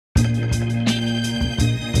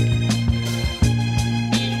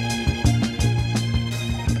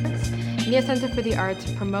NIA Center for the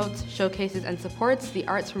Arts promotes, showcases, and supports the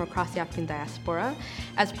arts from across the African diaspora.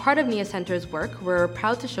 As part of NIA Center's work, we're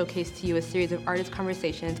proud to showcase to you a series of artist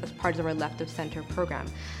conversations as part of our Left of Center program.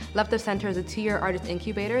 Left of Center is a 2-year artist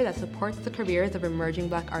incubator that supports the careers of emerging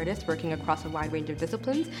Black artists working across a wide range of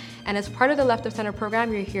disciplines. And as part of the Left of Center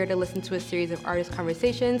program, you're here to listen to a series of artist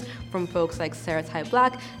conversations from folks like Sarah Ty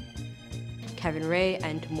Black, Kevin Ray,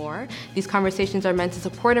 and more. These conversations are meant to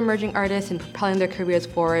support emerging artists in propelling their careers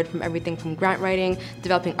forward from everything from grant writing,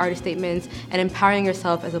 developing artist statements, and empowering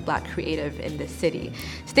yourself as a Black creative in this city.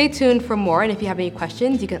 Stay tuned for more, and if you have any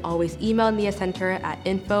questions, you can always email NIA Center at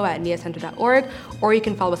info@niacenter.org, or you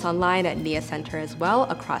can follow us online at NIA Center as well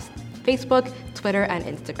across Facebook, Twitter, and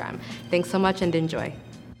Instagram. Thanks so much and enjoy.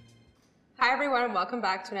 Hi everyone, and welcome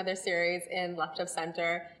back to another series in Left of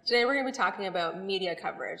Center. Today we're going to be talking about media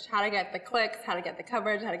coverage, how to get the clicks, how to get the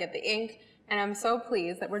coverage, how to get the ink, and I'm so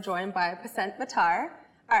pleased that we're joined by Pasent Matar,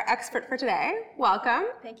 our expert for today. Welcome.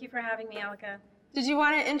 Thank you for having me, Alika. Did you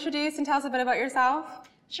want to introduce and tell us a bit about yourself?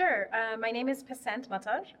 Sure. My name is Pasent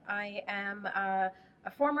Matar. I am a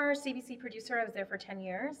former CBC producer. I was there for 10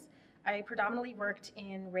 years. I predominantly worked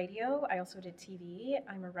in radio. I also did TV.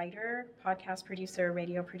 I'm a writer, podcast producer,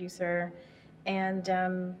 radio producer, and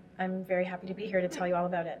I'm very happy to be here to tell you all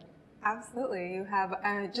about it. Absolutely. You have.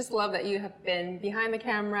 I just love that you have been behind the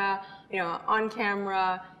camera, on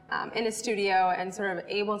camera, in a studio, and sort of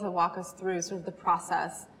able to walk us through sort of the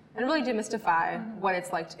process and really demystify what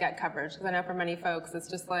it's like to get coverage. Because I know for many folks, it's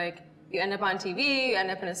just like you end up on TV, you end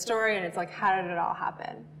up in a story, and it's like, how did it all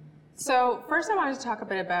happen? So first I wanted to talk a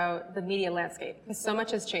bit about the media landscape, because so much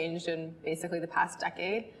has changed in basically the past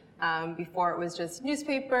decade. Before it was just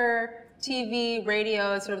newspaper, TV,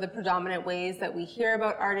 radio, sort of the predominant ways that we hear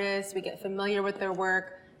about artists, we get familiar with their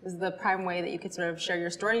work. This is the prime way that you could sort of share your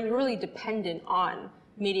story. And you're really dependent on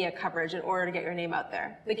media coverage in order to get your name out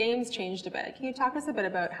there. The game's changed a bit. Can you talk to us a bit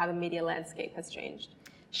about how the media landscape has changed?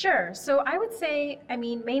 Sure. So I would say,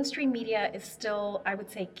 mainstream media is still, I would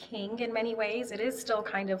say, king in many ways. It is still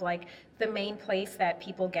kind of like the main place that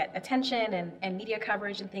people get attention and media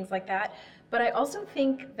coverage and things like that. But I also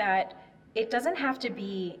think that it doesn't have to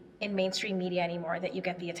be in mainstream media anymore that you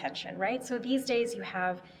get the attention, right? So these days you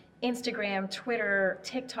have Instagram, Twitter,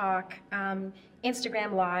 TikTok,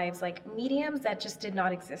 Instagram Lives, like mediums that just did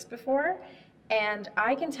not exist before. And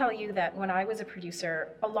I can tell you that when I was a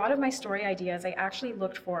producer, a lot of my story ideas I actually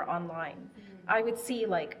looked for online. I would see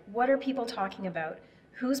what are people talking about?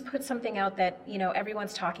 Who's put something out that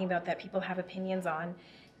everyone's talking about that people have opinions on?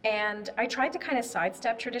 And I tried to kind of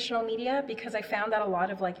sidestep traditional media because I found that a lot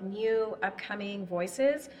of new upcoming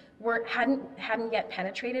voices hadn't yet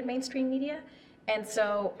penetrated mainstream media. And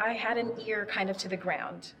so I had an ear kind of to the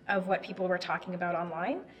ground of what people were talking about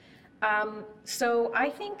online. So I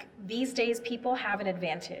think these days people have an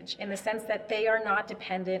advantage in the sense that they are not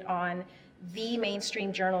dependent on the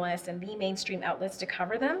mainstream journalists and the mainstream outlets to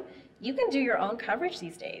cover them. You can do your own coverage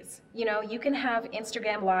these days. You can have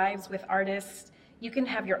Instagram Lives with artists. You can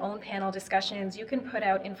have your own panel discussions. You can put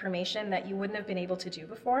out information that you wouldn't have been able to do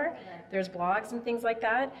before. There's blogs and things like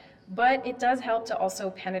that. But it does help to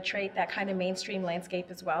also penetrate that kind of mainstream landscape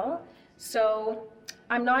as well. So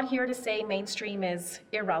I'm not here to say mainstream is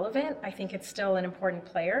irrelevant. I think it's still an important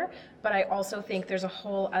player, but I also think there's a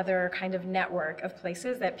whole other kind of network of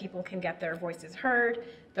places that people can get their voices heard,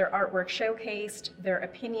 their artwork showcased, their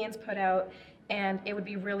opinions put out, and it would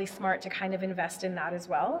be really smart to kind of invest in that as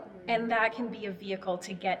well. And that can be a vehicle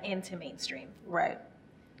to get into mainstream. Right.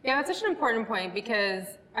 Yeah, that's such an important point because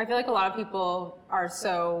I feel like a lot of people are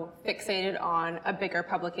so fixated on a bigger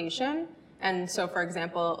publication. And so, for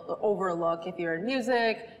example, Overlook, if you're in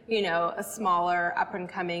music, a smaller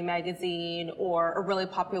up-and-coming magazine or a really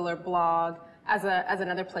popular blog as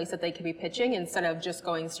another place that they could be pitching instead of just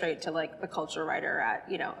going straight to the culture writer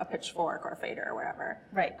at, a Pitchfork or Fader or whatever.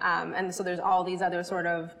 Right. And so there's all these other sort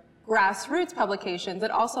of grassroots publications that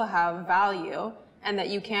also have value and that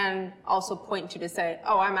you can also point to say,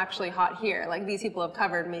 oh, I'm actually hot here. These people have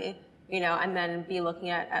covered me, and then be looking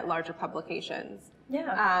at larger publications.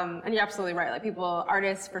 Yeah. And you're absolutely right.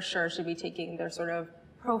 Artists for sure should be taking their sort of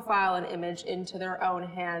profile and image into their own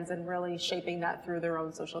hands and really shaping that through their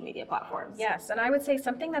own social media platforms. Yes, and I would say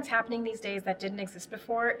something that's happening these days that didn't exist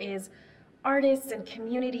before is artists and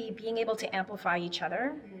community being able to amplify each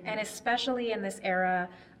other, and especially in this era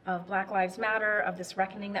of Black Lives Matter, of this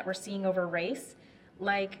reckoning that we're seeing over race,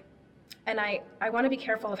 and I want to be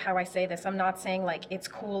careful of how I say this. I'm not saying it's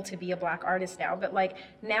cool to be a Black artist now, but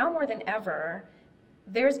now more than ever,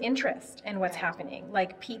 there's interest in what's happening.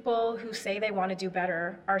 People who say they want to do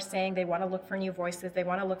better are saying they want to look for new voices, they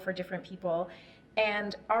want to look for different people.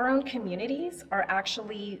 And our own communities are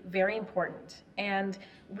actually very important. And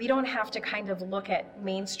we don't have to kind of look at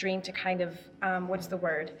mainstream to kind of, what's the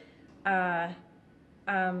word?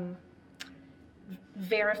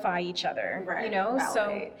 Verify each other, right. you know? Validate.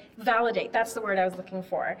 So validate, that's the word I was looking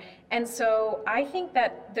for. And so I think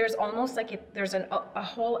that there's almost like there's a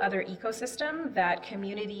whole other ecosystem that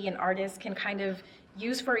community and artists can kind of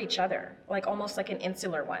use for each other, like almost like an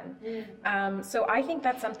insular one. So I think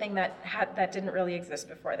that's something that didn't really exist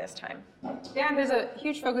before this time. Yeah, and there's a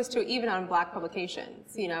huge focus too, even on Black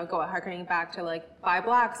publications. You know, harkening back to like Buy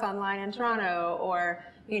Blacks online in Toronto, or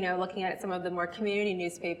you know, looking at some of the more community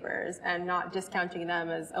newspapers and not discounting them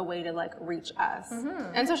as a way to like reach us,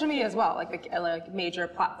 and social media as well, like major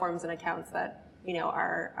platforms and accounts that you know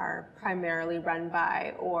are primarily run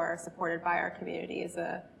by or supported by our community is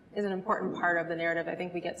an important part of the narrative. I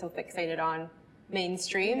think we get so fixated on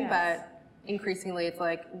mainstream, but increasingly it's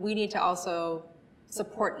like we need to also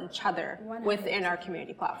support each other 100%. Within our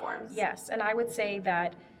community platforms. Yes, and I would say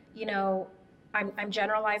that, you know, I'm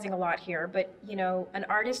generalizing a lot here, but you know, an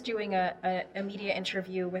artist doing a media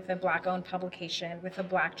interview with a Black-owned publication, with a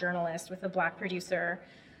Black journalist, with a Black producer,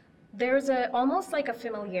 there's almost like a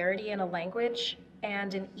familiarity and a language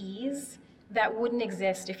and an ease that wouldn't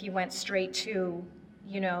exist if you went straight to,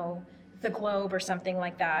 you know, the Globe or something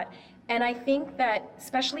like that. And I think that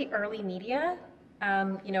especially early media,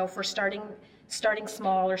 you know, for starting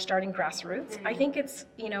small or starting grassroots, I think it's,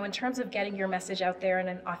 you know, in terms of getting your message out there in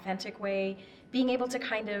an authentic way, being able to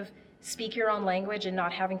kind of speak your own language and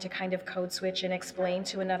not having to kind of code switch and explain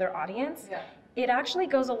to another audience, it actually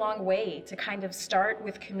goes a long way to kind of start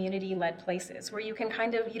with community-led places where you can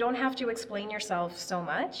kind of, you don't have to explain yourself so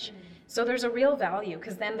much. So there's a real value,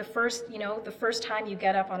 because then the first time you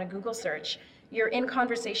get up on a Google search, you're in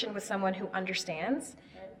conversation with someone who understands.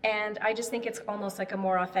 And I just think it's almost like a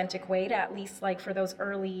more authentic way to, at least like for those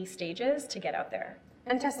early stages, to get out there.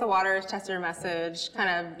 And test the waters, test your message,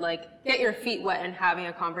 kind of like get your feet wet in having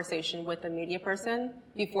a conversation with a media person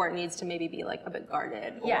before it needs to maybe be like a bit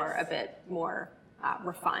guarded or a bit more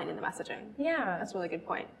refined in the messaging. Yeah. That's a really good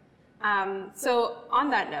point. So on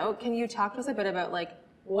that note, can you talk to us a bit about like,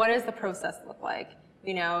 what does the process look like?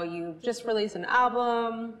 You know, you just released an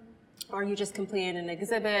album or you just completed an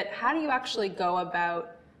exhibit. How do you actually go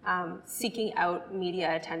about seeking out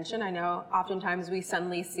media attention? I know oftentimes we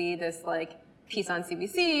suddenly see this like piece on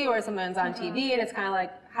CBC or someone's on TV, and it's kind of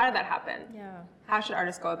like, how did that happen? Yeah. How should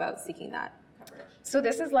artists go about seeking that coverage? So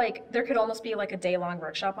this is like, there could almost be like a day-long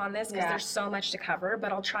workshop on this, because Yeah. there's so much to cover,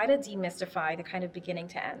 but I'll try to demystify the kind of beginning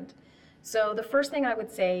to end. So the first thing I would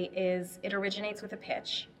say is it originates with a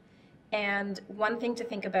pitch. And one thing to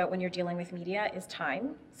think about when you're dealing with media is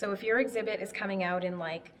time. So if your exhibit is coming out in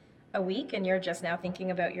like a week and you're just now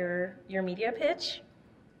thinking about your media pitch,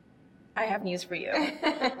 I have news for you.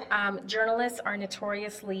 Journalists are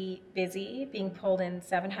notoriously busy, being pulled in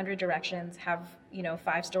 700 directions, have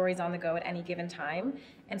 5 stories on the go at any given time.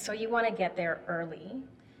 And so you want to get there early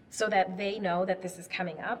so that they know that this is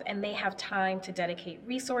coming up and they have time to dedicate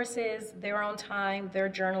resources, their own time, their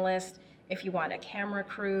journalist, if you want a camera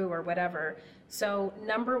crew or whatever. So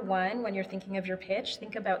number one, when you're thinking of your pitch,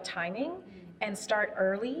 think about timing and start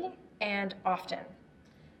early and often.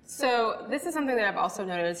 So this is something that I've also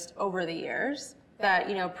noticed over the years,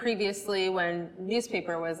 that previously when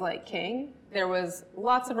newspaper was like king, there was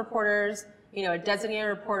lots of reporters, a designated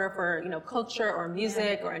reporter for culture or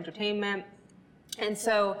music or entertainment, and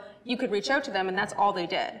so you could reach out to them and that's all they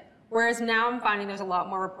did. Whereas now I'm finding there's a lot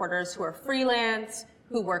more reporters who are freelance,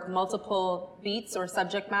 who work multiple beats or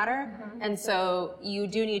subject matter, and so you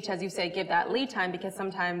do need to, as you say, give that lead time, because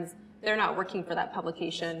sometimes they're not working for that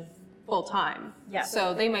publication full time. Yes.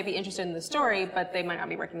 So they might be interested in the story, but they might not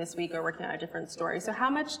be working this week or working on a different story. So how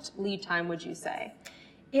much lead time would you say?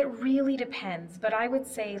 It really depends, but I would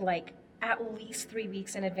say like at least 3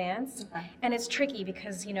 weeks in advance. Okay. And it's tricky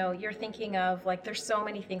because you're thinking of like, there's so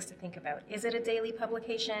many things to think about. Is it a daily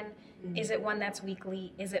publication? Is it one that's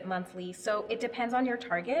weekly? Is it monthly? So it depends on your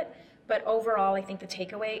target. But overall, I think the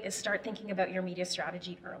takeaway is start thinking about your media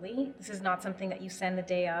strategy early. This is not something that you send the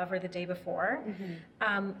day of or the day before.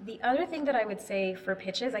 The other thing that I would say for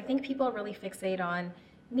pitches, I think people really fixate on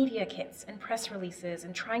media kits and press releases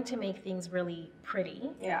and trying to make things really pretty.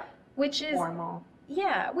 Yeah. Which is Formal.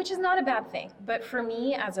 Yeah, which is not a bad thing. But for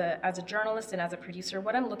me, as a journalist and as a producer,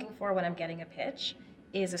 what I'm looking for when I'm getting a pitch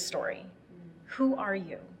is a story. Who are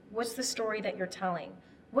you? What's the story that you're telling?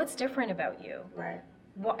 What's different about you? Right.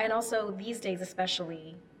 Well, and also these days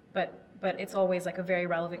especially, but it's always like a very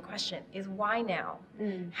relevant question, is why now?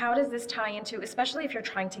 How does this tie into, especially if you're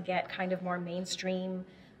trying to get kind of more mainstream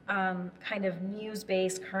kind of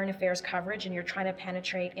news-based current affairs coverage and you're trying to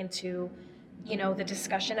penetrate into, the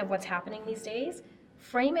discussion of what's happening these days,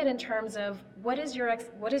 frame it in terms of what does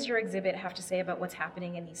your exhibit have to say about what's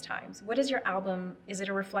happening in these times? What is your album? Is it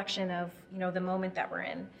a reflection of, the moment that we're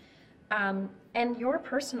in? And your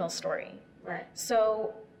personal story. Right.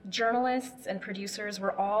 So journalists and producers,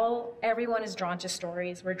 everyone is drawn to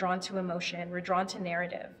stories. We're drawn to emotion. We're drawn to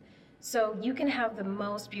narrative. So you can have the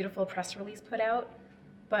most beautiful press release put out,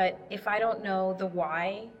 but if I don't know the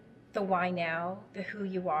why now, the who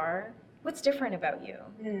you are, what's different about you?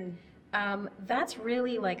 That's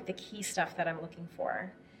really like the key stuff that I'm looking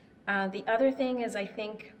for. The other thing is I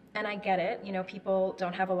think, and I get it, people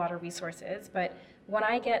don't have a lot of resources, but when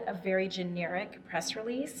I get a very generic press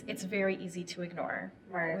release, it's very easy to ignore.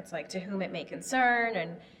 Right. It's like to whom it may concern,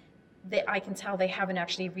 and I can tell they haven't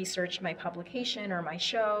actually researched my publication or my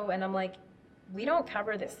show, and I'm like, we don't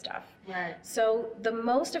cover this stuff. Right. So the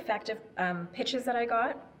most effective pitches that I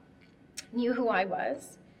got knew who I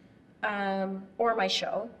was, or my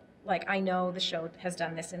show. Like, I know the show has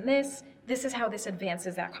done this and this. This is how this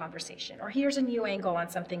advances that conversation. Or here's a new angle on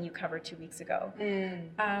something you covered 2 weeks ago.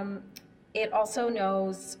 It also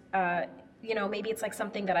knows, maybe it's like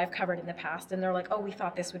something that I've covered in the past, and they're like, oh, we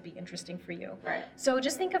thought this would be interesting for you. Right. So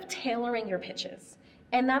just think of tailoring your pitches.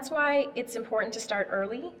 And that's why it's important to start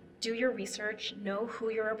early. Do your research, know who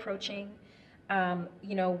you're approaching,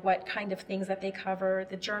 what kind of things that they cover,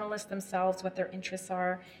 the journalists themselves, what their interests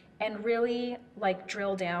are, and really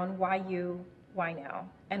drill down why now,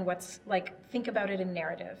 and think about it in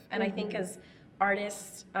narrative. And I think as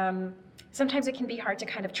artists, sometimes it can be hard to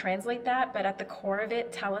kind of translate that, but at the core of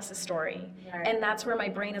it, tell us a story. Right. And that's where my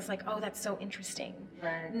brain is like, oh, that's so interesting.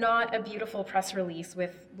 Right. Not a beautiful press release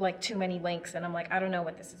with too many links, and I'm like, I don't know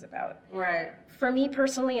what this is about. Right. For me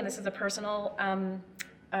personally, and this is a personal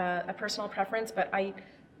preference, but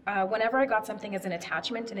whenever I got something as an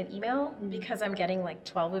attachment in an email, because I'm getting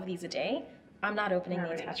 12 of these a day, I'm not opening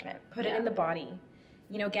the attachment. Put it in the body.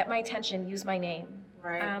 Get my attention, use my name.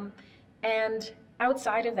 Right. And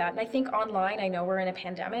outside of that, and I think online, I know we're in a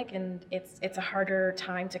pandemic and it's a harder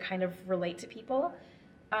time to kind of relate to people,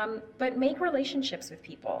 but make relationships with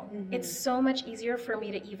people. It's so much easier for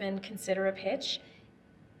me to even consider a pitch.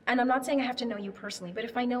 And I'm not saying I have to know you personally, but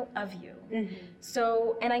if I know of you.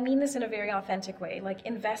 So, and I mean this in a very authentic way,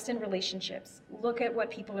 invest in relationships, look at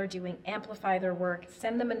what people are doing, amplify their work,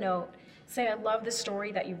 send them a note, say, I love the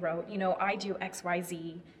story that you wrote, I do X, Y,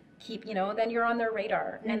 Z, then you're on their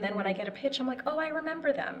radar. And then when I get a pitch, I'm like, oh, I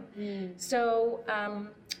remember them. So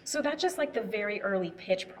that's just the very early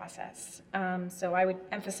pitch process. So I would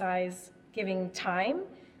emphasize giving time,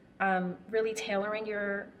 really tailoring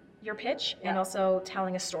your pitch, and also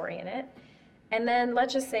telling a story in it. And then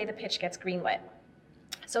let's just say the pitch gets greenlit.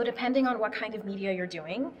 So depending on what kind of media you're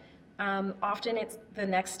doing, often the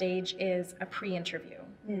next stage is a pre-interview.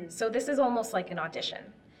 So this is almost like an audition,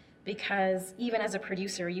 because even as a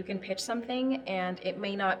producer, you can pitch something and it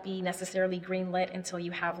may not be necessarily greenlit until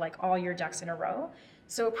you have all your ducks in a row.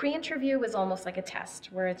 So a pre-interview is almost like a test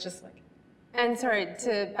where it's just And sorry,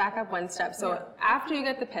 to back up one step. So after you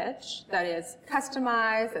get the pitch that is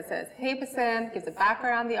customized, that says, hey, Basant, gives a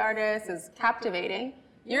background on the artist, is captivating,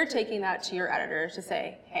 you're taking that to your editors to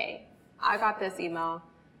say, hey, I got this email.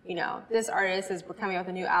 This artist is coming out with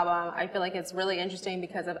a new album. I feel like it's really interesting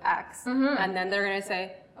because of X. And then they're going to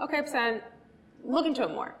say, okay, Basant, look into it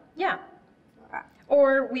more. Yeah.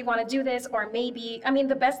 Or we want to do this, or maybe,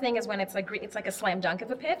 the best thing is when it's like a slam dunk of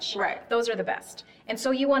a pitch. Right. Those are the best. And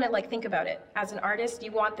so you want to think about it. As an artist,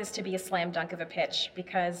 you want this to be a slam dunk of a pitch,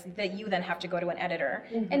 because that you then have to go to an editor.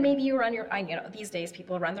 And maybe you run these days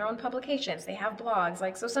people run their own publications. They have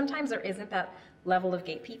blogs. So sometimes there isn't that level of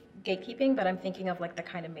gatekeeping, but I'm thinking of the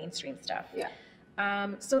kind of mainstream stuff. Yeah.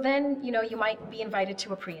 So then, you might be invited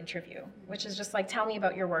to a pre-interview, which is just tell me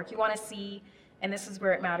about your work. You want to see, and this is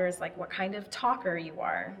where it matters, what kind of talker you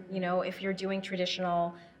are. If you're doing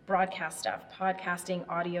traditional broadcast stuff, podcasting,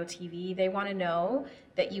 audio, TV, they want to know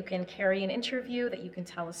that you can carry an interview, that you can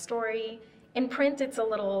tell a story. In print,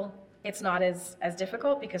 it's not as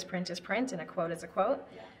difficult, because print is print and a quote is a quote.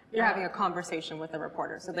 You're having a conversation with the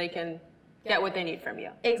reporter so they can get what they need from you.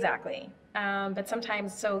 Exactly. But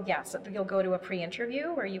sometimes, so you'll go to a pre-interview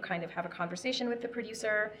where you kind of have a conversation with the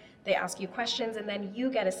producer, they ask you questions, and then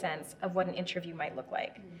you get a sense of what an interview might look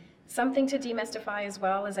like. Something to demystify as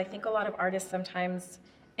well is I think a lot of artists sometimes,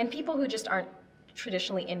 and people who just aren't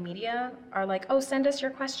traditionally in media are like, oh, send us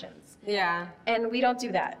your questions. Yeah. And we don't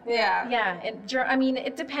do that. Yeah. Yeah. I mean,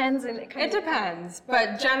 it depends. And it depends.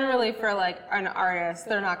 But generally for like an artist,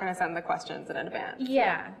 they're not going to send the questions in advance.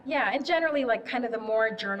 Yeah. And generally, like kind of the more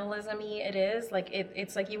journalism-y it is, like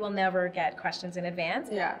it's like you will never get questions in advance.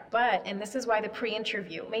 Yeah. But, and this is why the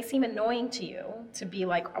pre-interview may seem annoying to you to be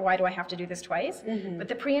like, why do I have to do this twice? Mm-hmm. But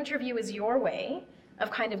the pre-interview is your way of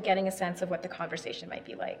kind of getting a sense of what the conversation might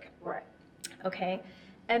be like. Right. Okay.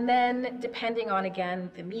 And then depending on, again,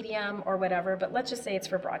 the medium or whatever, but let's just say it's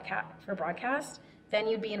for broadcast, then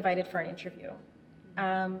you'd be invited for an interview.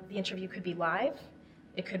 The interview could be live,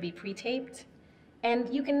 it could be pre-taped,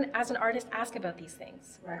 and you can, as an artist, ask about these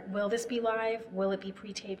things. Right. Will this be live? Will it be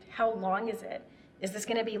pre-taped? How long is it? Is this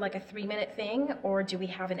going to be like a 3-minute thing, or do we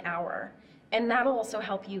have an hour? And that'll also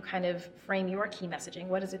help you kind of frame your key messaging.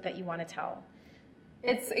 What is it that you want to tell?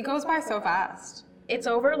 It goes by so fast. It's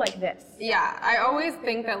over like this. Yeah, I always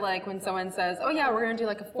think that like when someone says, oh yeah, we're gonna do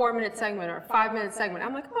like a 4-minute segment or a 5-minute segment,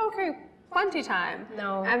 I'm like, oh, okay, plenty time.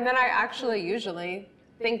 No. And then I actually usually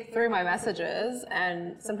think through my messages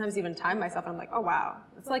and sometimes even time myself. And I'm like, oh wow,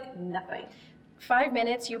 it's like nothing. 5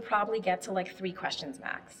 minutes, you probably get to like 3 questions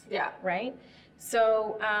max. Yeah. Right?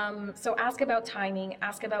 So, so ask about timing,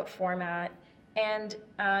 ask about format, and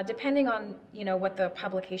depending on, what the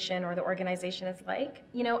publication or the organization is like,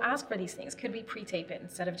 ask for these things. Could we pre-tape it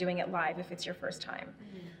instead of doing it live if it's your first time?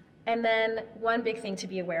 Mm-hmm. And then one big thing to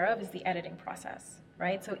be aware of is the editing process,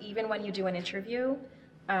 right? So even when you do an interview,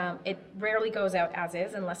 it rarely goes out as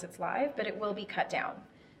is unless it's live, but it will be cut down.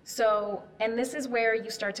 So, and this is where you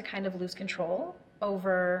start to kind of lose control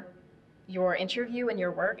over your interview and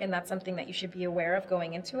your work, and that's something that you should be aware of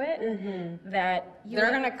going into it. Mm-hmm. That they're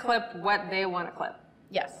going to clip what they want to clip.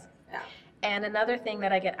 Yes. Yeah. And another thing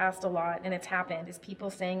that I get asked a lot, and it's happened, is people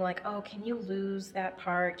saying like, oh, can you lose that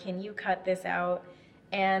part? Can you cut this out?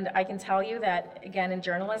 And I can tell you that, again, in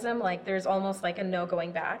journalism, like there's almost like a no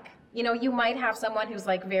going back. You might have someone who's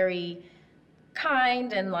like very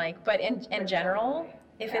kind and like, but in general,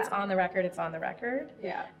 if it's on the record, it's on the record.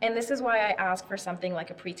 Yeah. And this is why I ask for something like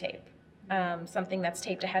a pre-tape. Something that's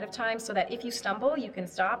taped ahead of time so that if you stumble, you can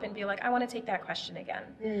stop and be like, I want to take that question again.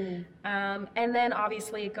 Mm. And then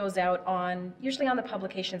obviously it goes out usually on the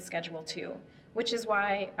publication schedule too, which is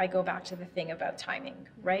why I go back to the thing about timing,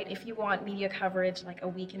 right? If you want media coverage like a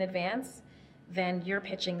week in advance, then you're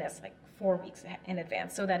pitching this like 4 weeks in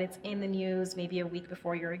advance so that it's in the news maybe a week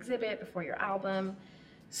before your exhibit, before your album.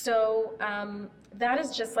 So that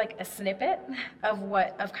is just like a snippet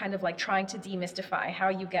of kind of like trying to demystify how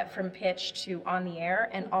you get from pitch to on the air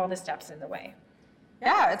and all the steps in the way.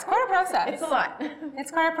 Yeah, it's quite a process. It's a lot.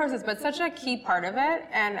 It's quite a process, but such a key part of it.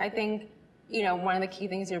 And I think, one of the key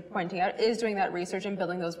things you're pointing out is doing that research and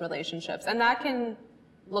building those relationships. And that can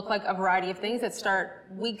look like a variety of things that start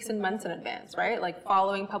weeks and months in advance, right? Like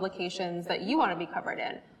following publications that you want to be covered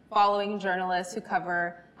in, following journalists who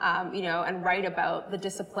cover and write about the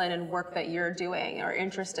discipline and work that you're doing or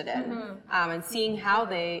interested in, mm-hmm. And seeing how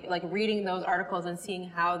they, like reading those articles and seeing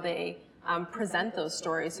how they present those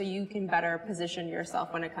stories so you can better position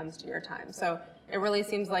yourself when it comes to your time. So it really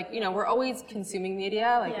seems like, we're always consuming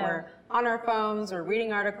media, like we're on our phones or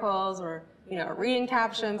reading articles or, reading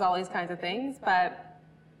captions, all these kinds of things. But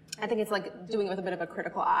I think it's like doing it with a bit of a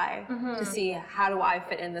critical eye mm-hmm. to see how do I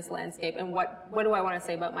fit in this landscape and what do I want to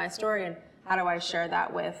say about my story and how do I share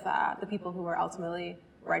that with the people who are ultimately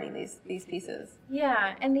writing these pieces?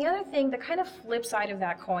 Yeah, and the other thing, the kind of flip side of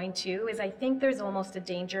that coin too, is I think there's almost a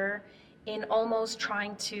danger in almost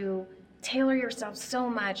trying to tailor yourself so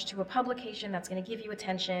much to a publication that's going to give you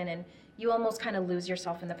attention and you almost kind of lose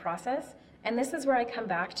yourself in the process. And this is where I come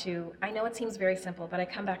back to, I know it seems very simple, but I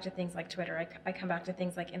come back to things like Twitter, I come back to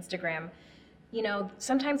things like Instagram.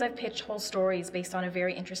 Sometimes I've pitched whole stories based on a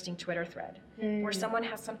very interesting Twitter thread where someone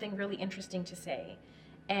has something really interesting to say.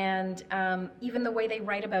 And even the way they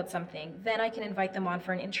write about something, then I can invite them on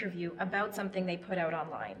for an interview about something they put out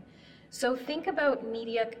online. So think about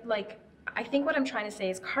media, like, I think what I'm trying to say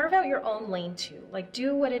is carve out your own lane too. Like,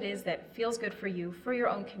 do what it is that feels good for you, for your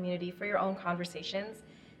own community, for your own conversations,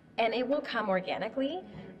 and it will come organically.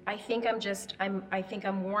 I think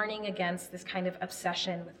I'm warning against this kind of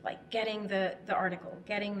obsession with like getting the article,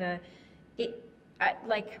 getting this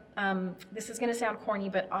is going to sound corny,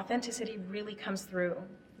 but authenticity really comes through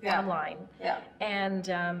online. Yeah.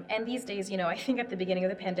 And these days, I think at the beginning of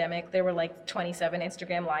the pandemic, there were like 27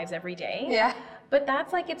 Instagram lives every day. Yeah. But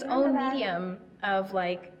that's like its own medium of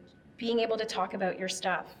like being able to talk about your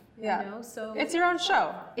stuff. Yeah. So it's your own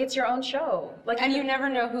show. It's your own show. And you never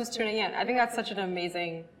know who's tuning in. I think that's such an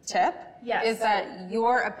amazing tip. Yes. Is that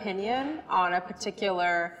your opinion on a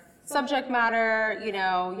particular subject matter,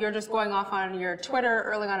 you're just going off on your Twitter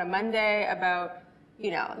early on a Monday about,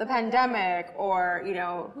 the pandemic, or,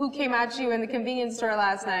 who came at you in the convenience store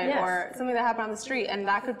last night, Yes. or something that happened on the street, and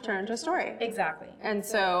that could turn into a story. Exactly. And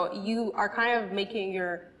so you are kind of making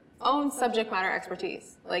your own subject matter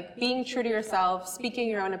expertise, like being true to yourself, speaking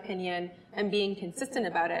your own opinion, and being consistent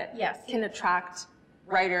about it. Yes. Can attract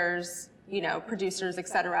writers, producers,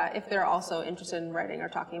 etc., if they're also interested in writing or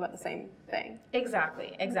talking about the same thing.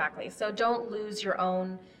 Exactly. So don't lose your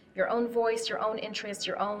own voice, your own interest,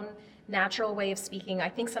 your own natural way of speaking. I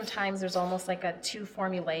think sometimes there's almost like a too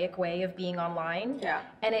formulaic way of being online. Yeah.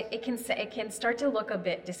 And it can start to look a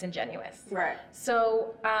bit disingenuous. Right.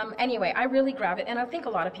 So anyway, I really grab it, and I think a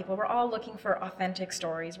lot of people, we're all looking for authentic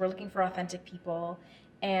stories. We're looking for authentic people.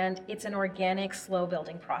 And it's an organic, slow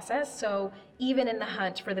building process. So even in the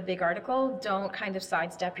hunt for the big article, don't kind of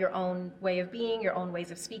sidestep your own way of being, your own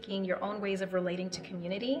ways of speaking, your own ways of relating to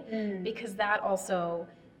community, because that also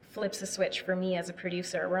flips a switch for me as a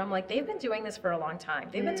producer, where I'm like, they've been doing this for a long time.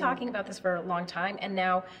 They've been talking about this for a long time, and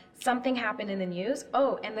now something happened in the news.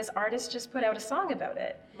 Oh, and this artist just put out a song about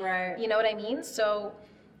it. Right. You know what I mean? So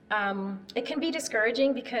it can be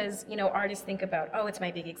discouraging because, artists think about, oh, it's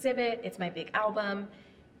my big exhibit, it's my big album.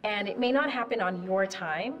 And it may not happen on your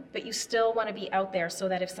time, but you still want to be out there so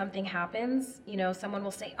that if something happens, someone will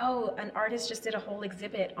say, oh, an artist just did a whole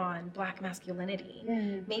exhibit on Black masculinity.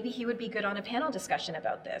 Maybe he would be good on a panel discussion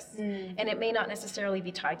about this. And it may not necessarily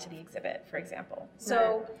be tied to the exhibit, for example.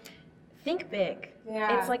 So think big.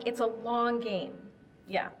 Yeah. It's a long game.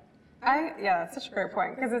 Yeah. That's such a great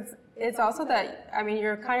point, because it's also that,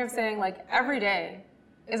 you're kind of saying, like, every day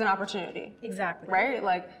is an opportunity. Exactly. Right?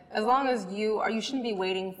 Like, as long as you shouldn't be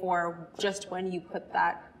waiting for just when you put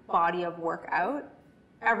that body of work out.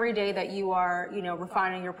 Every day that you are,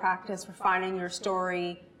 refining your practice, refining your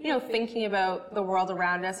story, thinking about the world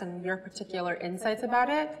around us and your particular insights about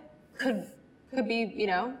it could be,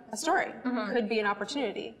 a story, could be an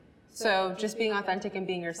opportunity. So just being authentic and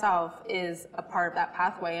being yourself is a part of that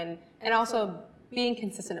pathway, and also being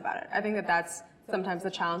consistent about it. I think that that's sometimes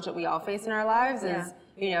the challenge that we all face in our lives is,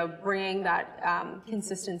 bringing that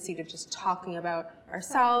consistency to just talking about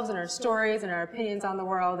ourselves and our stories and our opinions on the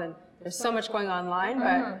world. And there's so much going on online,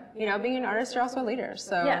 but being an artist, you're also a leader.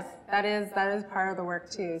 So Yes. that is part of the work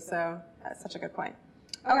too. So that's such a good point.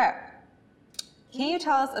 Okay, can you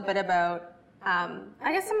tell us a bit about,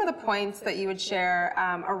 I guess, some of the points that you would share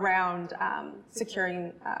around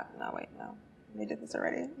securing? We did this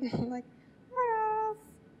already. I'm like, what else?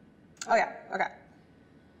 Oh yeah, okay.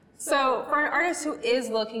 So for an artist who is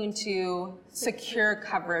looking to secure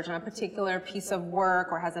coverage on a particular piece of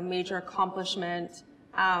work or has a major accomplishment,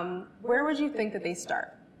 where would you think that they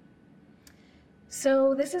start?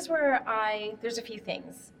 So this is where there's a few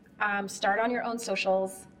things. Start on your own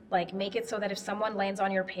socials, like make it so that if someone lands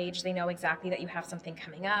on your page, they know exactly that you have something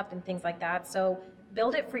coming up and things like that. So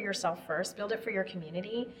build it for yourself first, build it for your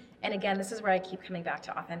community. And again, this is where I keep coming back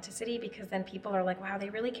to authenticity, because then people are like, wow,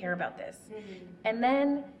 they really care about this. And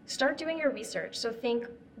then start doing your research. So think,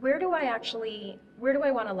 where do I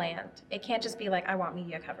want to land? It can't just be like, I want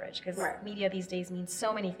media coverage, because media these days means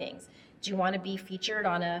so many things. Do you want to be featured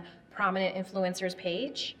on a prominent influencer's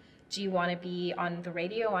page? Do you want to be on the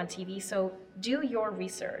radio, on TV? So do your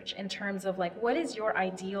research in terms of like, what is your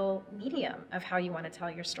ideal medium of how you want to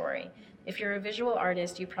tell your story? If you're a visual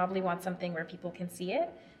artist, you probably want something where people can see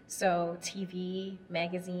it. So TV,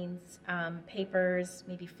 magazines, papers,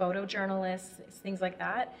 maybe photojournalists, things like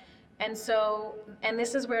that. And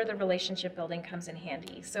this is where the relationship building comes in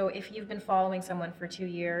handy. So if you've been following someone for 2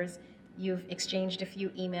 years, you've exchanged a few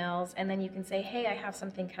emails, and then you can say, hey, I have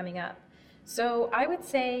something coming up. So I would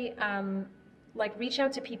say, reach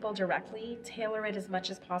out to people directly, tailor it as much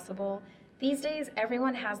as possible. These days,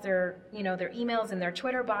 everyone has their emails and their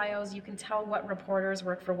Twitter bios. You can tell what reporters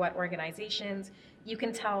work for what organizations. You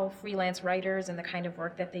can tell freelance writers and the kind of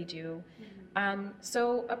work that they do.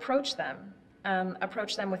 So approach them.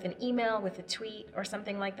 Approach them with an email, with a tweet, or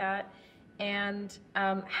something like that, and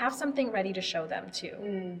have something ready to show them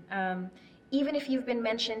too. Even if you've been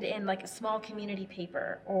mentioned in like a small community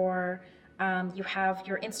paper, or you have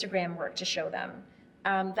your Instagram work to show them.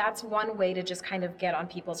 That's one way to just kind of get on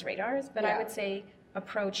people's radars. But I would say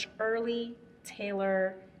approach early,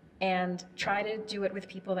 tailor, and try to do it with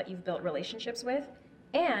people that you've built relationships with.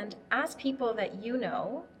 And ask people that you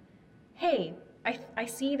know, hey, I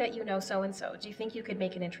see that you know so-and-so. Do you think you could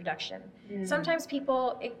make an introduction? Sometimes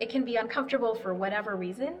people, it can be uncomfortable for whatever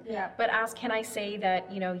reason, but ask, can I say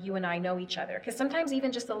that, you and I know each other? Because sometimes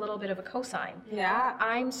even just a little bit of a cosign. Yeah.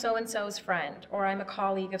 I'm so-and-so's friend, or I'm a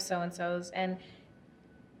colleague of so-and-so's, and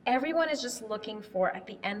everyone is just looking for, at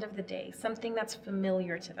the end of the day, something that's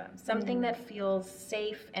familiar to them, something that feels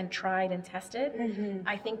safe and tried and tested.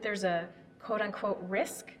 I think there's a quote unquote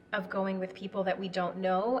risk of going with people that we don't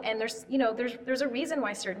know. And there's a reason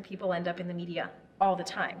why certain people end up in the media all the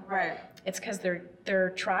time. Right. It's because they're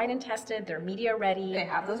tried and tested, they're media ready. They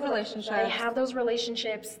have those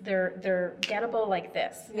relationships. They're gettable like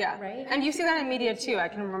this. Yeah. Right? And you see that in media too. I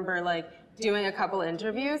can remember like doing a couple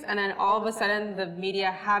interviews and then all of a sudden the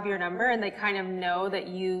media have your number and they kind of know that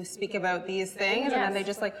you speak about these things and then they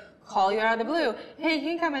just like call you out of the blue. Hey, you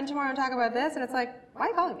can come in tomorrow and talk about this. And it's like, why are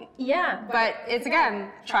you calling me? Yeah. But it's, again,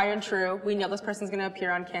 tried and true. We know this person's going to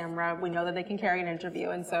appear on camera. We know that they can carry an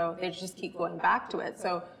interview. And so they just keep going back to it.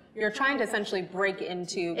 So you're trying to essentially break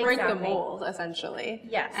the mold, essentially.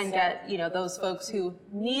 Yes. And get, those folks who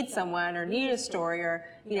need someone or need a story or,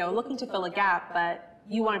 looking to fill a gap, but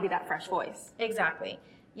you want to be that fresh voice. Exactly.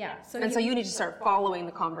 Yeah. So you need to start following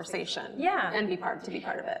the conversation. Yeah. And be part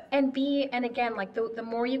of it. And again, like the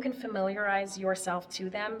more you can familiarize yourself to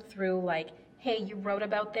them through like, hey, you wrote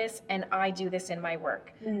about this and I do this in my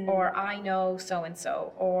work, or I know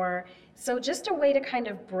so-and-so, or so just a way to kind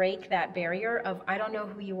of break that barrier of I don't know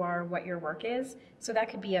who you are, what your work is. So that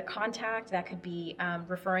could be a contact, that could be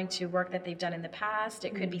referring to work that they've done in the past.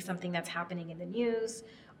 It could be something that's happening in the news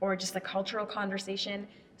or just a cultural conversation.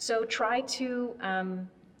 So try to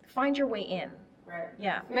find your way in. Right.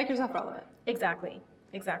 Yeah. Make yourself relevant. Exactly.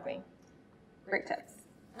 Great tips.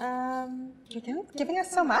 You're giving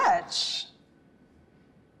us so much.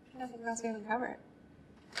 I think what else we haven't covered.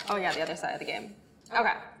 Oh yeah, the other side of the game.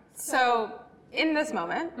 Okay, so in this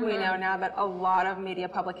moment, we know now that a lot of media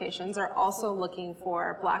publications are also looking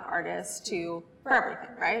for Black artists for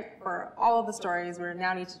everything, right? For all of the stories, we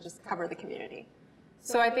now need to just cover the community.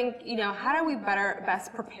 So I think, how do we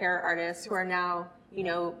best prepare artists who are now,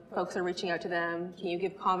 folks are reaching out to them, can you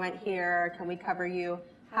give comment here, can we cover you?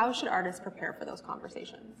 How should artists prepare for those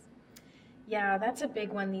conversations? Yeah, that's a big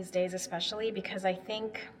one these days, especially because I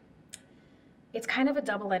think it's kind of a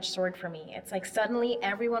double-edged sword for me. It's like suddenly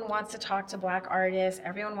everyone wants to talk to Black artists,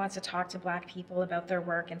 everyone wants to talk to Black people about their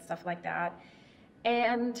work and stuff like that.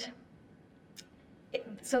 And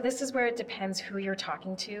so this is where it depends who you're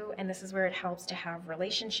talking to, and this is where it helps to have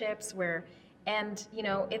relationships and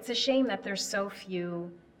it's a shame that there's so few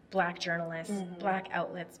Black journalists, Black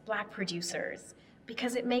outlets, Black producers,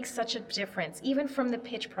 because it makes such a difference. Even from the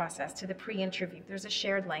pitch process to the pre-interview, there's a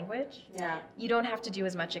shared language. Yeah. You don't have to do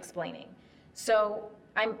as much explaining. So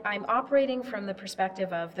I'm operating from the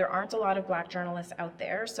perspective of there aren't a lot of Black journalists out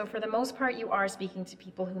there. So for the most part, you are speaking to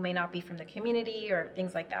people who may not be from the community or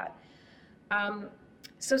things like that.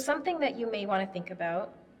 So something that you may want to think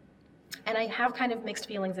about, and I have kind of mixed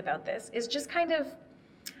feelings about this, is just kind of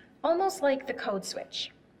almost like the code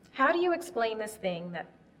switch. How do you explain this thing that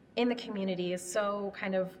in the community is so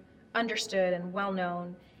kind of understood and well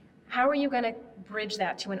known? How are you going to bridge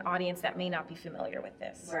that to an audience that may not be familiar with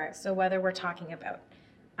this? Right. So whether we're talking about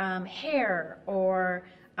hair or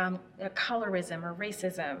colorism or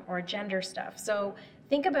racism or gender stuff. So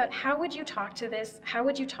think about how would you talk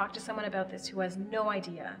to someone about this who has no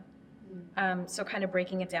idea? So kind of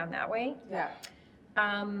breaking it down that way. Yeah.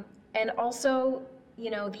 And also,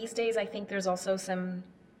 these days I think there's also some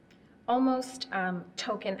almost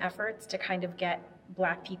token efforts to kind of get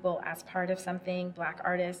Black people as part of something, Black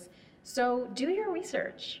artists. So do your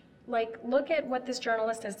research. Like, look at what this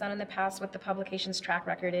journalist has done in the past, what the publication's track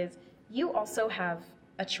record is. You also have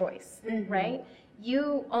a choice, right?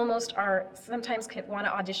 You almost sometimes want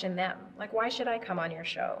to audition them. Like, why should I come on your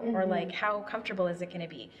show? Or like, how comfortable is it going to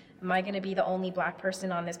be? Am I going to be the only Black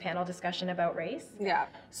person on this panel discussion about race? Yeah.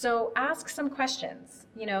 So ask some questions.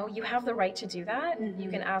 You have the right to do that. You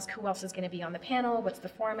can ask who else is going to be on the panel, what's the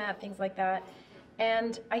format, things like that.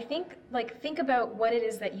 And I think about what it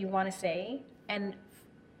is that you want to say, and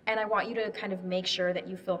I want you to kind of make sure that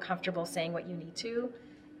you feel comfortable saying what you need to,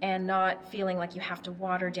 and not feeling like you have to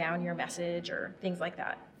water down your message or things like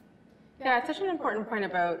that. Yeah, it's such an important point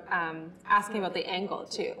about asking about the angle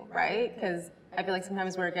too, right? Because I feel like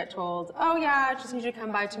sometimes we get told, oh yeah, just need you to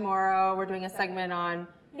come by tomorrow. We're doing a segment on,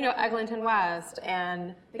 Eglinton West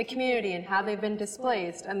and the community and how they've been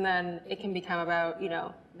displaced. And then it can become about,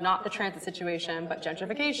 not the transit situation, but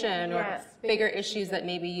gentrification or bigger issues that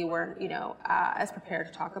maybe you weren't, as prepared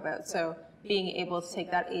to talk about. So being able to take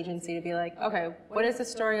that agency to be like, okay, what is this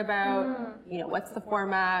story about? What's the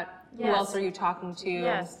format? Who else are you talking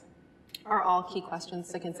to? Are all key questions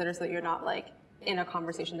to consider so that you're not like in a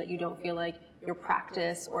conversation that you don't feel like your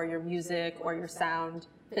practice or your music or your sound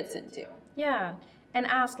fits into. Yeah. And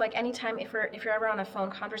ask, like, anytime if you're ever on a phone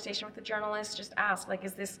conversation with a journalist, just ask, like,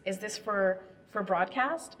 is this for for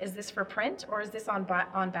broadcast? Is this for print, or is this on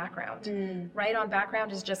background? Right, on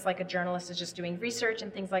background is just like a journalist is just doing research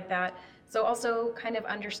and things like that. So also kind of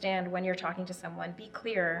understand when you're talking to someone, be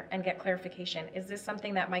clear and get clarification. Is this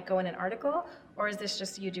something that might go in an article, or is this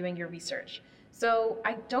just you doing your research? So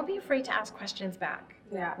don't be afraid to ask questions back,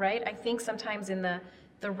 right? I think sometimes in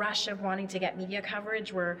the rush of wanting to get media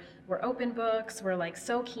coverage, we're open books, we're like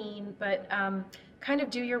so keen, but kind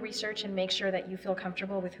of do your research and make sure that you feel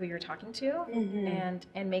comfortable with who you're talking to,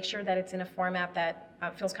 and make sure that it's in a format that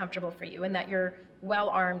feels comfortable for you and that you're well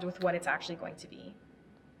armed with what it's actually going to be.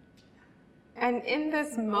 And in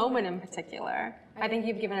this moment in particular, I think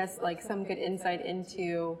you've given us like some good insight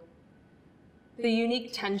into the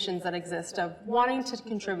unique tensions that exist of wanting to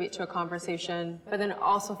contribute to a conversation, but then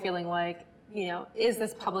also feeling like, you know, does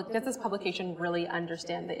this publication really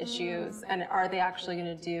understand the issues, and are they actually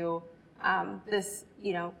going to do this,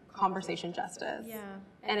 you know, conversation justice? Yeah.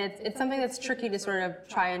 And it's something that's tricky to sort of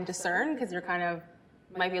try and discern, because you're kind of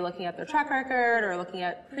might be looking at their track record or looking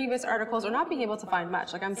at previous articles or not being able to find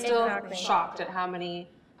much. Like I'm still shocked at how many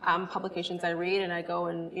publications I read, and I go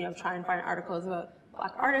and, you know, try and find articles about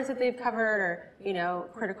Black artists that they've covered, or, you know,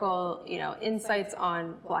 critical, you know, insights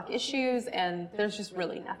on Black issues, and there's just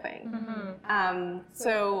really nothing.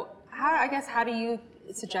 So how do you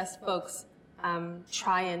suggest folks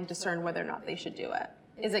try and discern whether or not they should do it?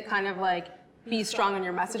 Is it kind of like be strong in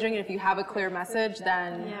your messaging, and if you have a clear message,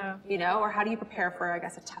 then, you know, or how do you prepare for, I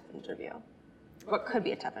guess, a tough interview? What could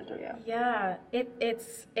be a tough interview? Yeah,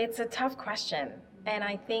 it's a tough question, and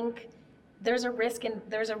I think there's a risk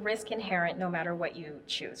inherent no matter what you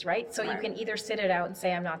choose, right? So you can either sit it out and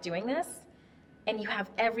say, I'm not doing this, and you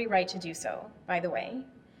have every right to do so, by the way.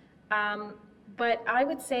 But I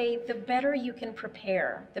would say the better you can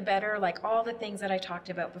prepare, the better, like all the things that I talked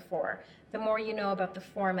about before, the more you know about the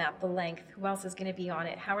format, the length, who else is going to be on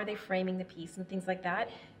it, how are they framing the piece, and things like that,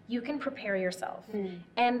 you can prepare yourself.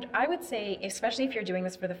 And I would say, especially if you're doing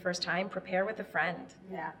this for the first time, prepare with a friend.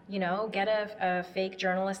 Yeah. You know, get a fake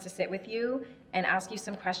journalist to sit with you and ask you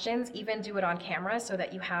some questions, even do it on camera so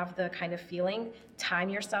that you have the kind of feeling, time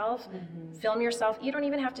yourself, film yourself. You don't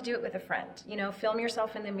even have to do it with a friend. You know, film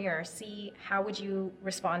yourself in the mirror, see how would you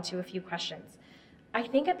respond to a few questions. I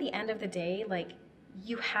think at the end of the day, like,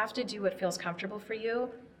 you have to do what feels comfortable for you,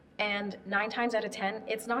 and 9 times out of 10,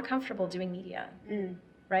 it's not comfortable doing media,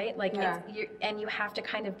 right? Like, and you have to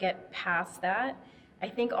kind of get past that. I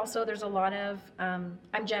think also there's a lot of,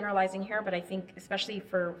 I'm generalizing here, but I think especially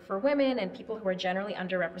for women and people who are generally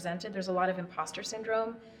underrepresented, there's a lot of imposter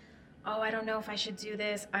syndrome. Oh, I don't know if I should do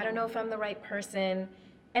this. I don't know if I'm the right person.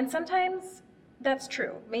 And sometimes that's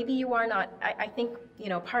true. Maybe you are not. I think, you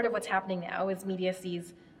know, part of what's happening now is media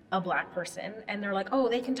sees a Black person and they're like, oh,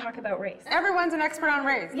 they can talk about race. Everyone's an expert on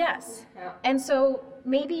race. Yes. Yeah. And so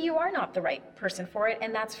maybe you are not the right person for it,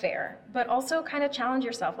 and that's fair. But also kind of challenge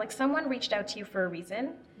yourself. Like, someone reached out to you for a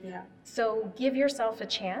reason. Yeah. So give yourself a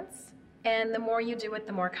chance, and the more you do it,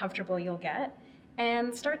 the more comfortable you'll get.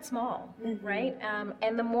 And start small, right?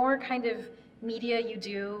 And the more kind of media you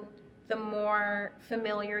do, the more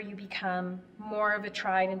familiar you become, more of a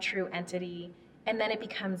tried and true entity, and then it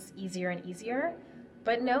becomes easier and easier.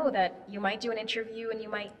 But know that you might do an interview and you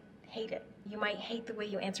might hate it. You might hate the way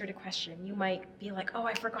you answered a question. You might be like, oh,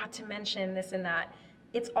 I forgot to mention this and that.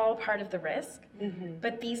 It's all part of the risk.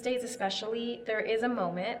 But these days especially, there is a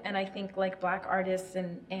moment, and I think like Black artists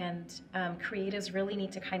and creatives really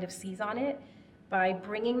need to kind of seize on it by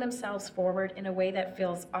bringing themselves forward in a way that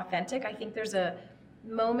feels authentic. I think there's a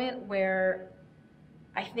moment where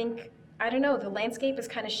I don't know, the landscape is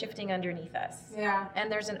kind of shifting underneath us. Yeah.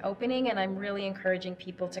 And there's an opening, and I'm really encouraging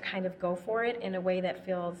people to kind of go for it in a way that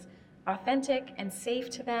feels authentic and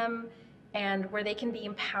safe to them, and where they can be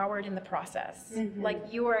empowered in the process. Like,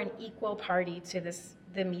 you are an equal party to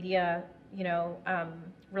the media, you know,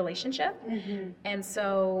 relationship. And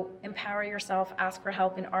so empower yourself, ask for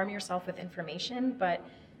help, and arm yourself with information. But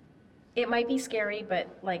it might be scary,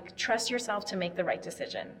 but like, trust yourself to make the right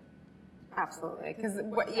decision. Absolutely, because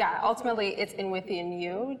ultimately it's in within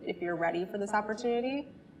you if you're ready for this opportunity,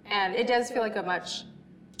 and it does feel like a much,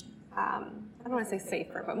 I don't want to say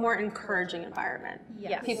safer, but more encouraging environment.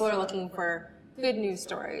 Yes. People are looking for good news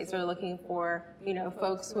stories. They're looking for, you know,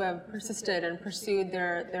 folks who have persisted and pursued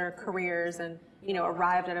their careers and, you know,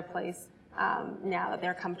 arrived at a place now that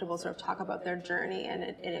they're comfortable sort of talk about their journey, and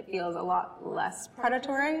it feels a lot less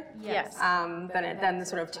predatory than the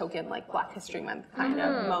sort of token like Black History Month kind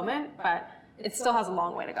of moment, but it still has a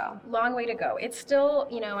long way to go. Long way to go. It's still,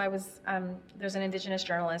 you know, there's an Indigenous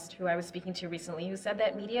journalist who I was speaking to recently who said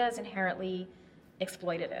that media is inherently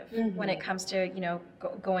exploitative when it comes to, you know,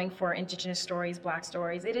 going for Indigenous stories, Black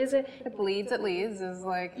stories. It is It bleeds, it leads is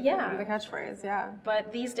like the catchphrase, yeah.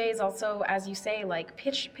 But these days also, as you say, like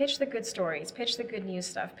pitch the good stories, pitch the good news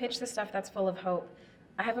stuff, pitch the stuff that's full of hope.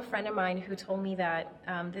 I have a friend of mine who told me that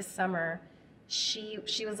this summer, she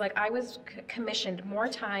was like, I was commissioned more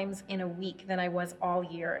times in a week than I was all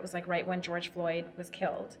year. It was like right when George Floyd was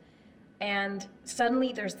killed. And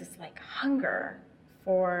suddenly there's this like hunger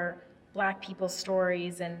for Black people's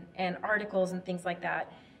stories and articles and things like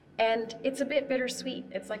that. And it's a bit bittersweet.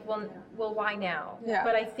 It's like, well, why now? Yeah.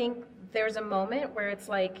 But I think there's a moment where it's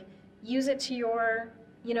like, use it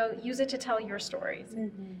to tell your stories.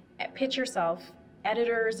 Pitch yourself.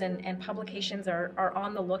 Editors and publications are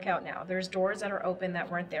on the lookout now. There's doors that are open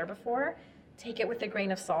that weren't there before. Take it with a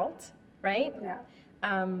grain of salt, right? Yeah.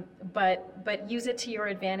 But use it to your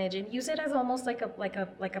advantage and use it as almost like a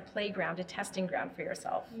playground, a testing ground for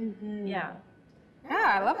yourself. Yeah.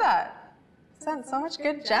 Yeah, I love that. Sent so much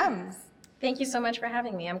good gems. Thank you so much for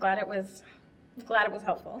having me. I'm glad it was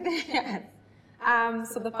helpful. Yes.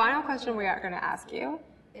 So the final question we are going to ask you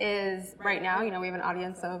is, right now, you know, we have an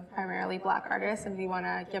audience of primarily Black artists, and we want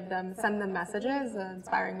to send them messages,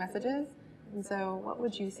 inspiring messages. And so, what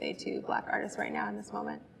would you say to Black artists right now in this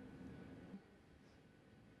moment?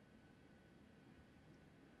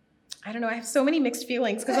 I don't know, I have so many mixed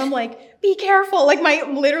feelings because I'm like, be careful. Like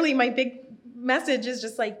my big message is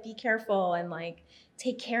just like, be careful and like,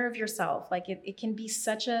 take care of yourself. Like it can be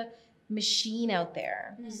such a machine out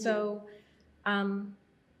there. So,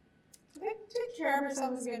 take care of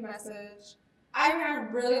yourself is a good message. I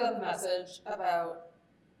really love the message about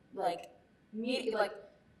like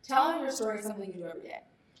telling your story is something you do every day.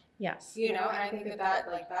 yes. You know, and I think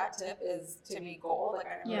that tip is to me gold. Like I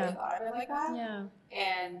never really thought of it like that. Yeah.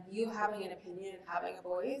 And you having an opinion and having a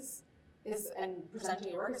voice and presenting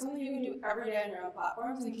your work is something you can do every day on your own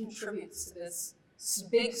platforms and contributes to this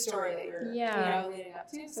big story that you're leading up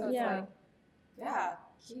to. So it's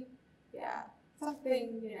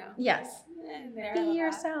something, you know. Yes. In there Be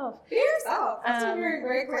yourself. Be yourself. That's what I'm hearing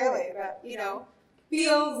very clearly. That, you know,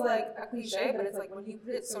 feels like a cliche, but it's like when you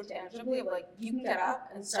put it so tangibly, of like you can get up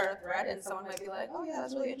and start a thread, and someone might be like, "Oh yeah,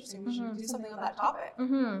 that's really interesting. We should do something on that topic."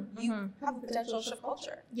 You have the potential to shift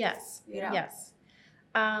culture. Yes. You know? Yes.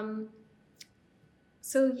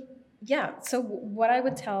 So what I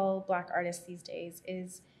would tell Black artists these days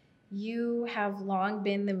is, you have long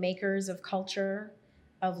been the makers of culture,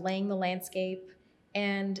 of laying the landscape,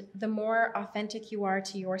 and the more authentic you are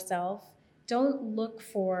to yourself, don't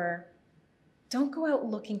go out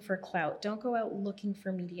looking for clout. Don't go out looking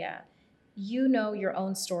for media. You know your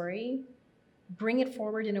own story. Bring it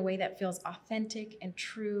forward in a way that feels authentic and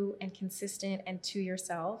true and consistent and to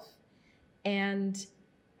yourself. And,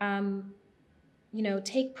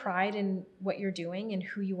 take pride in what you're doing and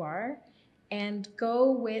who you are, and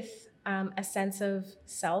go with a sense of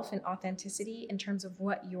self and authenticity in terms of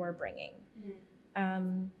what you're bringing.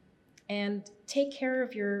 And take care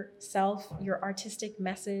of yourself, your artistic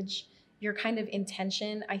message, your kind of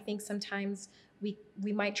intention. I think sometimes we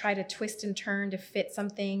might try to twist and turn to fit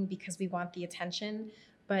something because we want the attention,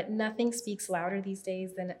 but nothing speaks louder these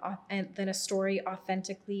days than a story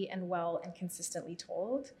authentically and well and consistently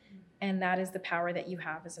told. And that is the power that you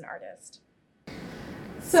have as an artist.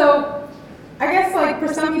 So, I guess like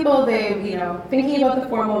for some people, thinking about the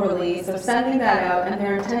formal release of sending that out, and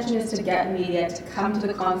their intention is to get media to come to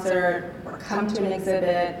the concert or come to an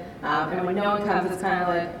exhibit, and when no one comes, it's kind of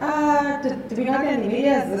like, did we not get any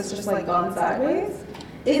media? Is this just like gone sideways?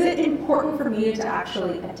 Is it important for media to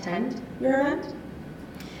actually attend your event?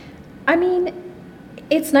 I mean,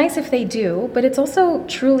 it's nice if they do, but it's also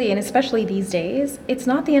truly, and especially these days, it's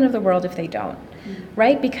not the end of the world if they don't.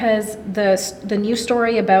 Right? Because the news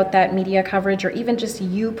story about that media coverage, or even just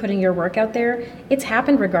you putting your work out there, it's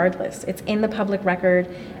happened regardless. It's in the public record.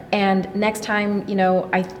 And next time,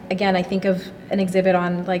 I think of an exhibit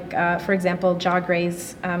on, for example, Ja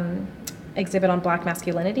Gray's exhibit on Black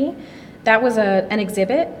masculinity. That was an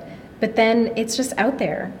exhibit, but then it's just out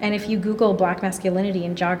there. And if you Google Black masculinity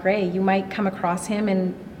and Ja Gray, you might come across him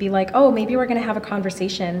and be like, oh, maybe we're going to have a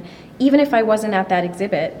conversation. Even if I wasn't at that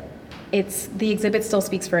exhibit, the exhibit still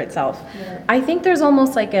speaks for itself. Yeah. I think there's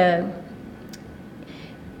almost like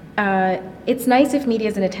it's nice if media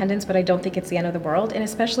is in attendance, but I don't think it's the end of the world. And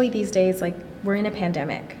especially these days, like, we're in a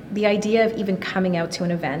pandemic. The idea of even coming out to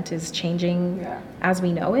an event is changing as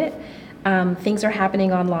we know it. Things are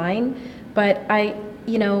happening online, but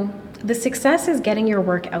the success is getting your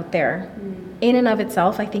work out there. In and of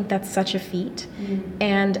itself, I think that's such a feat.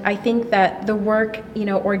 And I think that the work,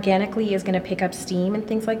 organically is going to pick up steam and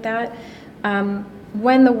things like that.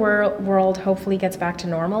 When the world hopefully gets back to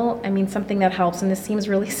normal, I mean, something that helps, and this seems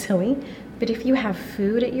really silly, but if you have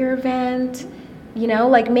food at your event, you know,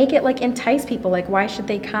 like make it like entice people. Like, why should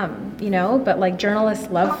they come? You know, but like journalists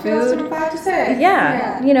love food.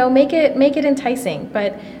 Yeah, you know, make it enticing.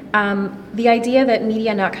 But the idea that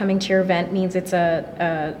media not coming to your event means it's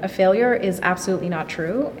a failure is absolutely not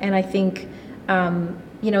true. And I think,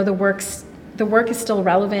 you know, the work is still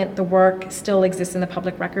relevant. The work still exists in the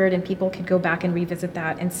public record, and people could go back and revisit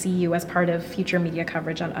that and see you as part of future media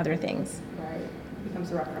coverage on other things. Right, it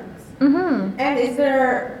becomes a reference. Mm-hmm. And is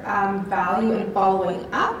there value in following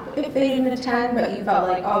up if they didn't attend, but you felt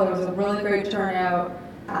like, oh, there was a really great turnout,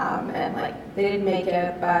 and like they didn't make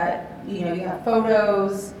it, but you know, you have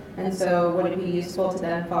photos, and so would it be useful to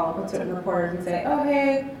then follow up with certain reporters and say, oh,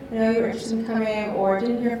 hey, you know, you're interested in coming, or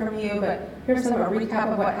didn't hear from you, but here's a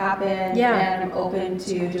recap of what happened, and I'm open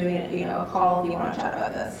to doing, you know, a call if you want to chat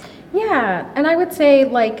about this. Yeah, and I would say,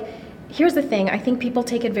 like, here's the thing. I think people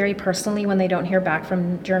take it very personally when they don't hear back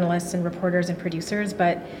from journalists and reporters and producers,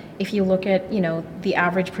 but if you look at, you know, the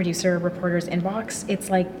average producer reporter's inbox, it's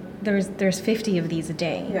like there's 50 of these a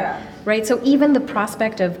day. Yeah. Right? So even the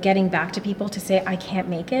prospect of getting back to people to say, I can't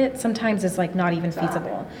make it, sometimes is like not even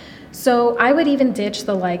feasible. So I would even ditch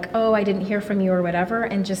the like, oh, I didn't hear from you or whatever,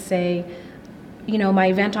 and just say, you know, my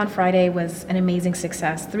event on Friday was an amazing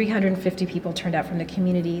success. 350 people turned out from the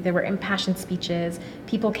community. There were impassioned speeches.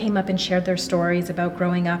 People came up and shared their stories about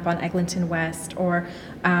growing up on Eglinton West, or,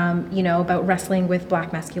 you know, about wrestling with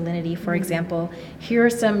Black masculinity, for example. Here are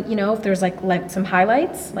some, you know, if there's like some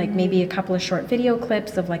highlights, like maybe a couple of short video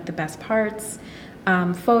clips of like the best parts,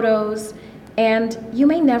 photos. And you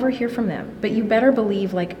may never hear from them, but you better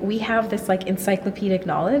believe, like, we have this like encyclopedic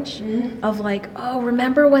knowledge of like, oh,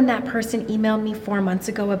 remember when that person emailed me 4 months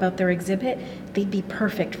ago about their exhibit? They'd be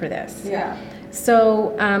perfect for this. Yeah.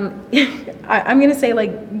 So I'm gonna say,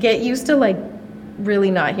 like, get used to like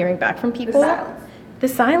really not hearing back from people. The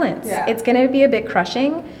silence. Yeah. It's gonna be a bit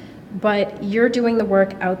crushing, but you're doing the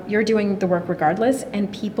work regardless, and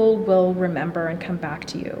people will remember and come back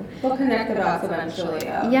to you. They'll connect the dots eventually.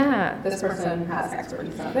 Yeah. This person has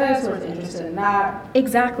expertise on this, or is interested in that.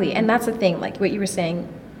 Exactly, and that's the thing, like what you were saying,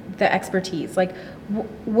 the expertise. Like,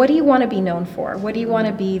 what do you want to be known for? What do you want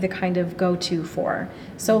to be the kind of go-to for?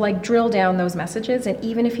 So like drill down those messages, and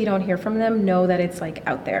even if you don't hear from them, know that it's like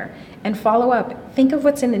out there. And follow up. Think of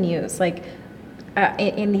what's in the news, like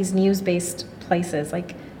in these news-based places,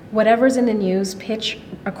 like whatever's in the news, pitch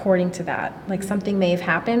according to that. Like something may have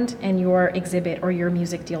happened and your exhibit or your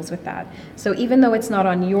music deals with that. So even though it's not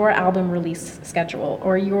on your album release schedule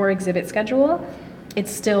or your exhibit schedule, it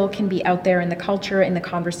still can be out there in the culture, in the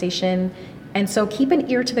conversation. And so keep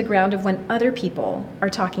an ear to the ground of when other people are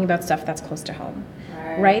talking about stuff that's close to home.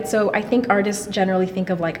 Right? So I think artists generally think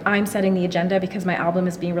of like, I'm setting the agenda because my album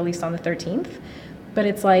is being released on the 13th. But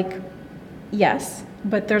it's like, yes,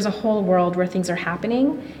 but there's a whole world where things are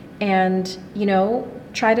happening. And, you know,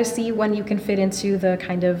 try to see when you can fit into the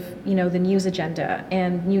kind of, you know, the news agenda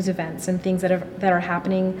and news events and things that are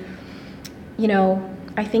happening. You know,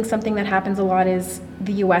 I think something that happens a lot is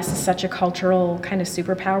the U.S. is such a cultural kind of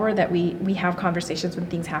superpower that we have conversations when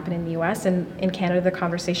things happen in the U.S. and in Canada the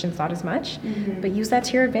conversation's not as much. But use that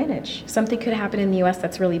to your advantage. Something could happen in the U.S.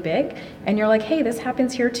 that's really big, and you're like, hey, this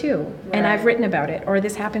happens here too, and I've written about it, or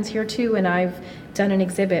this happens here too, and I've done an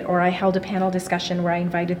exhibit, or I held a panel discussion where I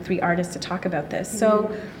invited 3 artists to talk about this.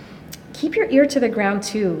 So keep your ear to the ground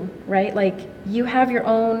too, right? Like, you have your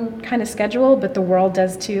own kind of schedule, but the world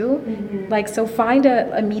does too. Like, so find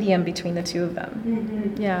a medium between the two of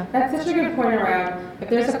them. Yeah. That's such a good point around, if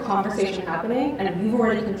there's a conversation happening and you've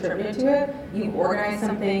already contributed to it, you organize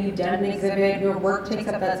something, you've done an exhibit, your work takes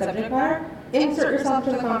up that subject matter, insert yourself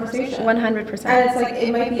to the conversation. 100%. And it's like,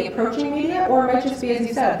 it might be approaching media, or it might just be, as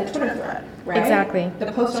you said, the Twitter thread, right? Exactly.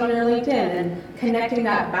 The post on your LinkedIn, and connecting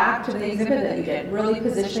that back to the exhibit that you did, really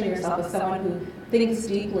positioning yourself as someone who thinks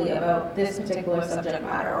deeply about this particular subject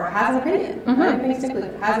matter, or has an opinion. Right? Thinks deeply,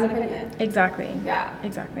 has an opinion. Exactly. Yeah.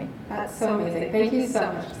 Exactly. That's so amazing. Thank you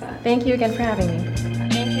so much, Susanna. Thank you again for having me.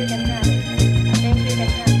 Thank you again for